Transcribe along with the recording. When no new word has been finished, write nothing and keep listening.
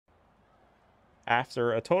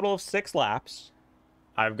After a total of 6 laps,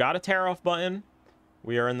 I've got a tear-off button.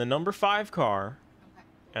 We are in the number 5 car,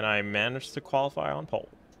 and I managed to qualify on pole.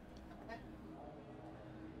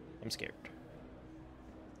 I'm scared.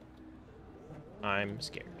 I'm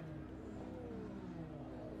scared.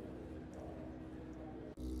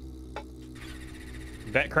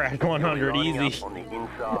 Bet crash 100 easy. On the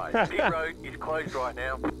inside. Pit road is closed right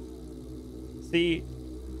now. See,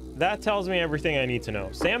 that tells me everything I need to know.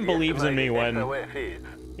 Sam believes in me when,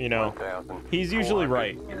 you know, he's usually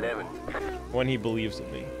right when he believes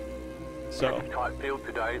in me. So, tight field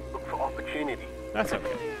today. Look for opportunity. That's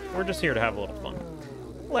okay. We're just here to have a little fun.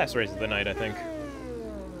 Last race of the night, I think.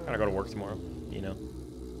 Gotta go to work tomorrow, you know.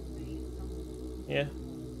 Yeah.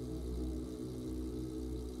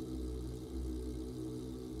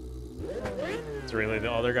 It's really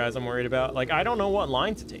the other guys I'm worried about. Like, I don't know what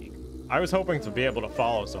line to take. I was hoping to be able to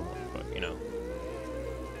follow someone, but, you know.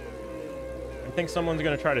 I think someone's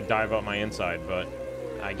gonna try to dive up my inside, but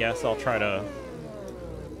I guess I'll try to...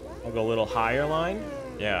 I'll go a little higher line.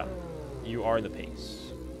 Yeah. You are the pace.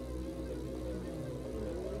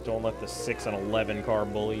 Don't let the 6 and 11 car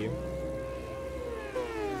bully you.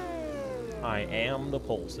 I am the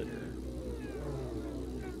pole sitter.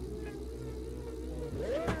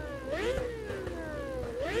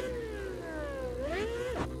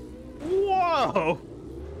 Whoa!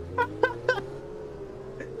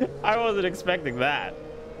 I wasn't expecting that.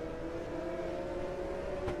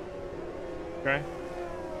 Okay.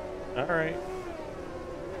 All right.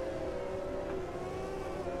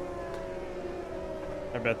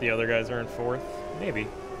 I bet the other guys are in 4th. Maybe.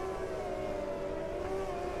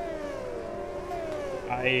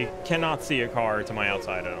 I cannot see a car to my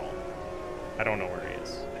outside at all. I don't know where he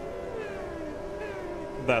is.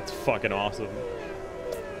 That's fucking awesome.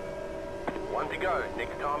 1 to go.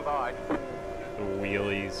 Next time by. The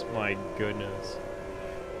wheelies. My goodness.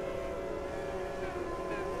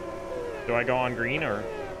 Do I go on green or?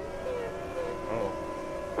 Oh.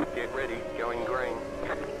 Get ready. Going green.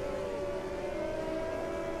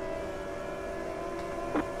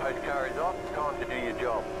 Post car is off. Time to do your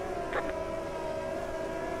job.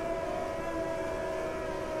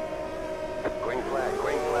 Green flag.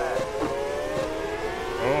 Green flag.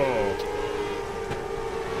 Oh.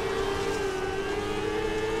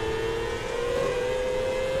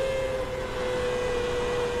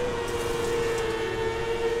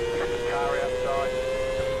 Car outside.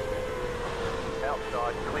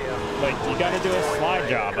 Outside. Clear. Like, you gotta do a slide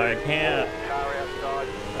job. I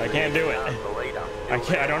can't do it.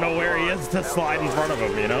 I don't know where he is to slide in front of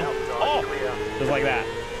him, you know? Oh! Just like that.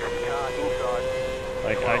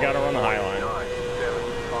 Like, I gotta run the high line. 9, 7,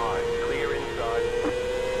 5, clear inside.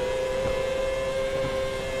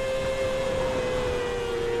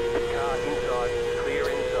 Car inside, clear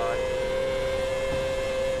inside.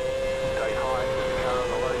 Stay high, put the car on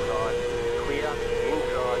the low side. Clear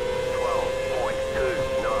inside,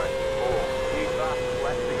 12.294. New bus,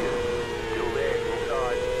 flat for you. Still there,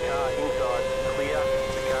 inside, car inside, clear.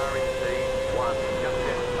 The car in C1, just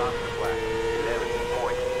left past the flat.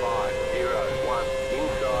 11.501.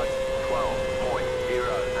 Inside,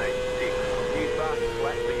 12.086. New bus,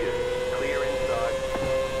 flat for you. Clear inside.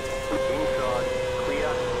 Inside,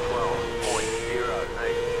 clear,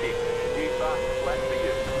 12.086. New bus, flat for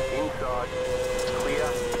you. Inside, clear.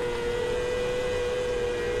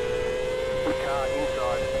 Car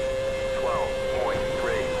inside,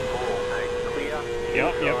 12.348. Clear.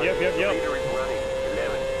 Yep. Leader is running,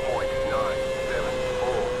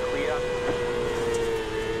 11.974. Clear.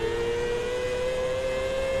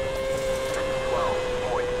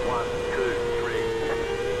 12.123.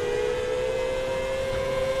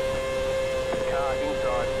 Car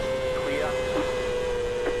inside, clear.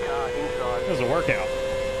 Car inside. This is a workout.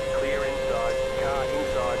 Clear inside. Car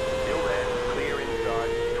inside. Still there. Clear inside.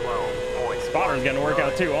 12. Spotter's getting a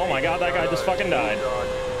workout too. Oh my god, that guy just fucking died. Inside.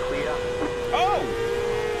 Clear. Oh!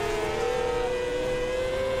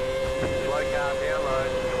 Slow car down low.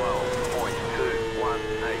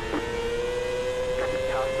 12.218.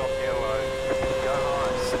 Car stop down low. Go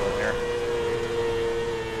high. Still there.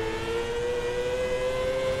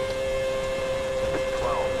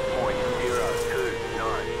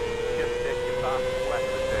 12.029. Just set your bus flat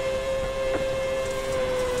for second.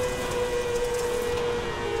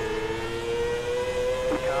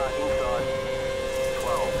 Car inside.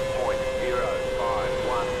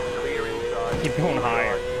 12.051. Clear inside. Keep going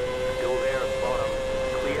higher. Still there at the bottom.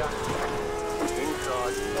 Clear.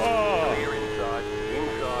 Inside. Oh! Clear inside.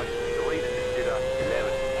 Inside. The leader just did a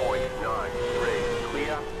 11.93.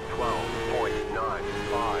 Clear.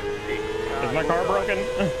 12.956. Is my car broken?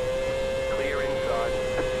 Clear inside.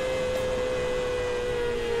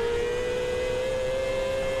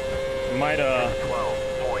 might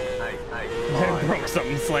 12.885. broke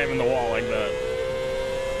something slamming the wall like that.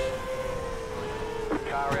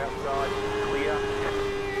 Car outside, clear.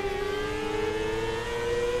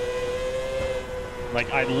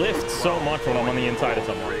 Like, I lift so much when I'm on the inside of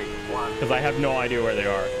someone, because I have no idea where they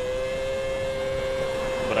are.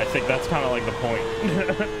 But I think that's kind of like the point.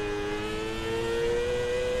 12.309.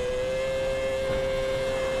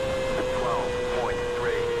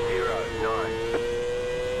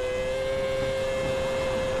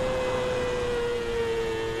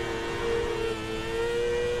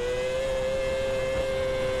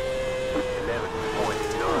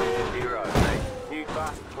 New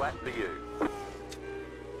bus flat for you.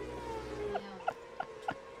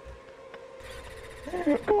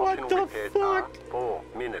 What the Repaired fuck? 4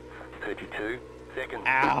 minutes 32 seconds.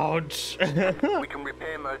 Ouch. We can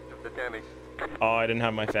repair most of the damage. Oh, I didn't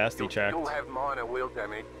have my fasty You'll checked. still have minor wheel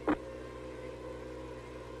damage.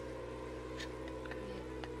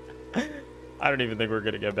 I don't even think we're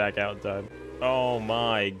gonna get back out in time. Oh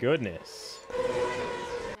my goodness.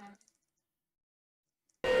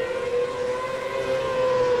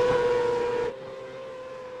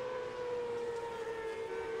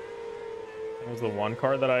 That was the one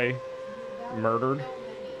car that I murdered.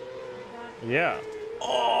 Yeah.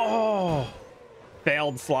 Oh,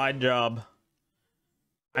 failed slide job.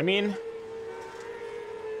 I mean,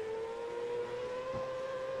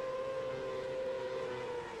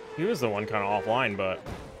 he was the one kind of offline, but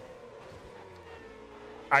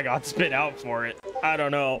I got spit out for it. I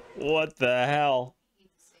don't know. What the hell?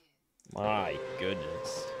 My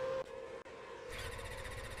goodness.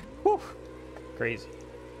 Whew. Crazy.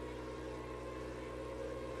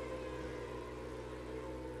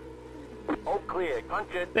 All clear,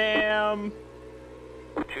 punch it. Damn.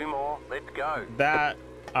 2 more, let's go. That,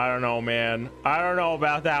 I don't know, man. I don't know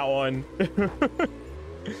about that one.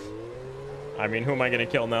 I mean, who am I going to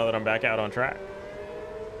kill now that I'm back out on track?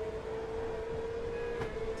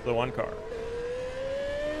 It's the one car.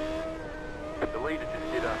 The leader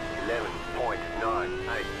just did a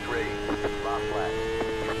 11.983 last lap.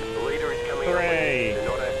 The leader is coming Hooray. up. They're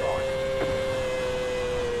not outside.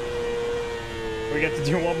 We get to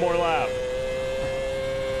do one more lap.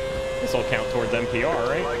 This will count towards MPR,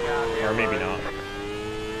 right? Or maybe not.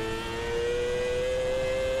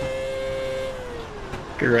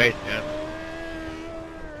 You're right, yeah.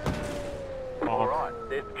 All right,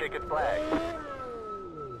 there's the checkered flag.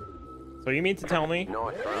 So you mean to tell me? Nice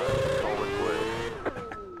run. Solid work.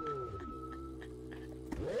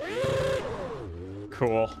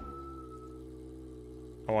 Cool.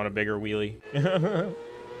 I want a bigger wheelie.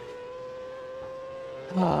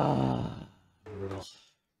 Brutal.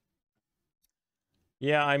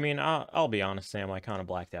 Yeah, I mean, I'll be honest, Sam. I kind of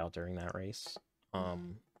blacked out during that race.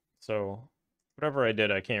 So whatever I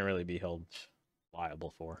did, I can't really be held liable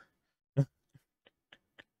for.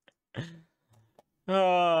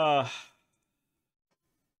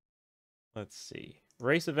 Let's see.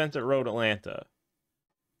 Race event at Road Atlanta.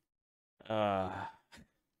 Yeah.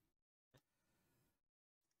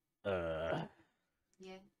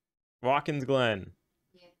 Watkins Glen.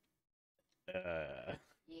 Yeah. Yeah.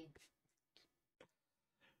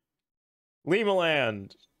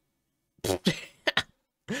 Limaland.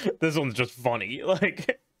 This one's just funny.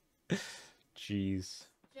 Like, jeez.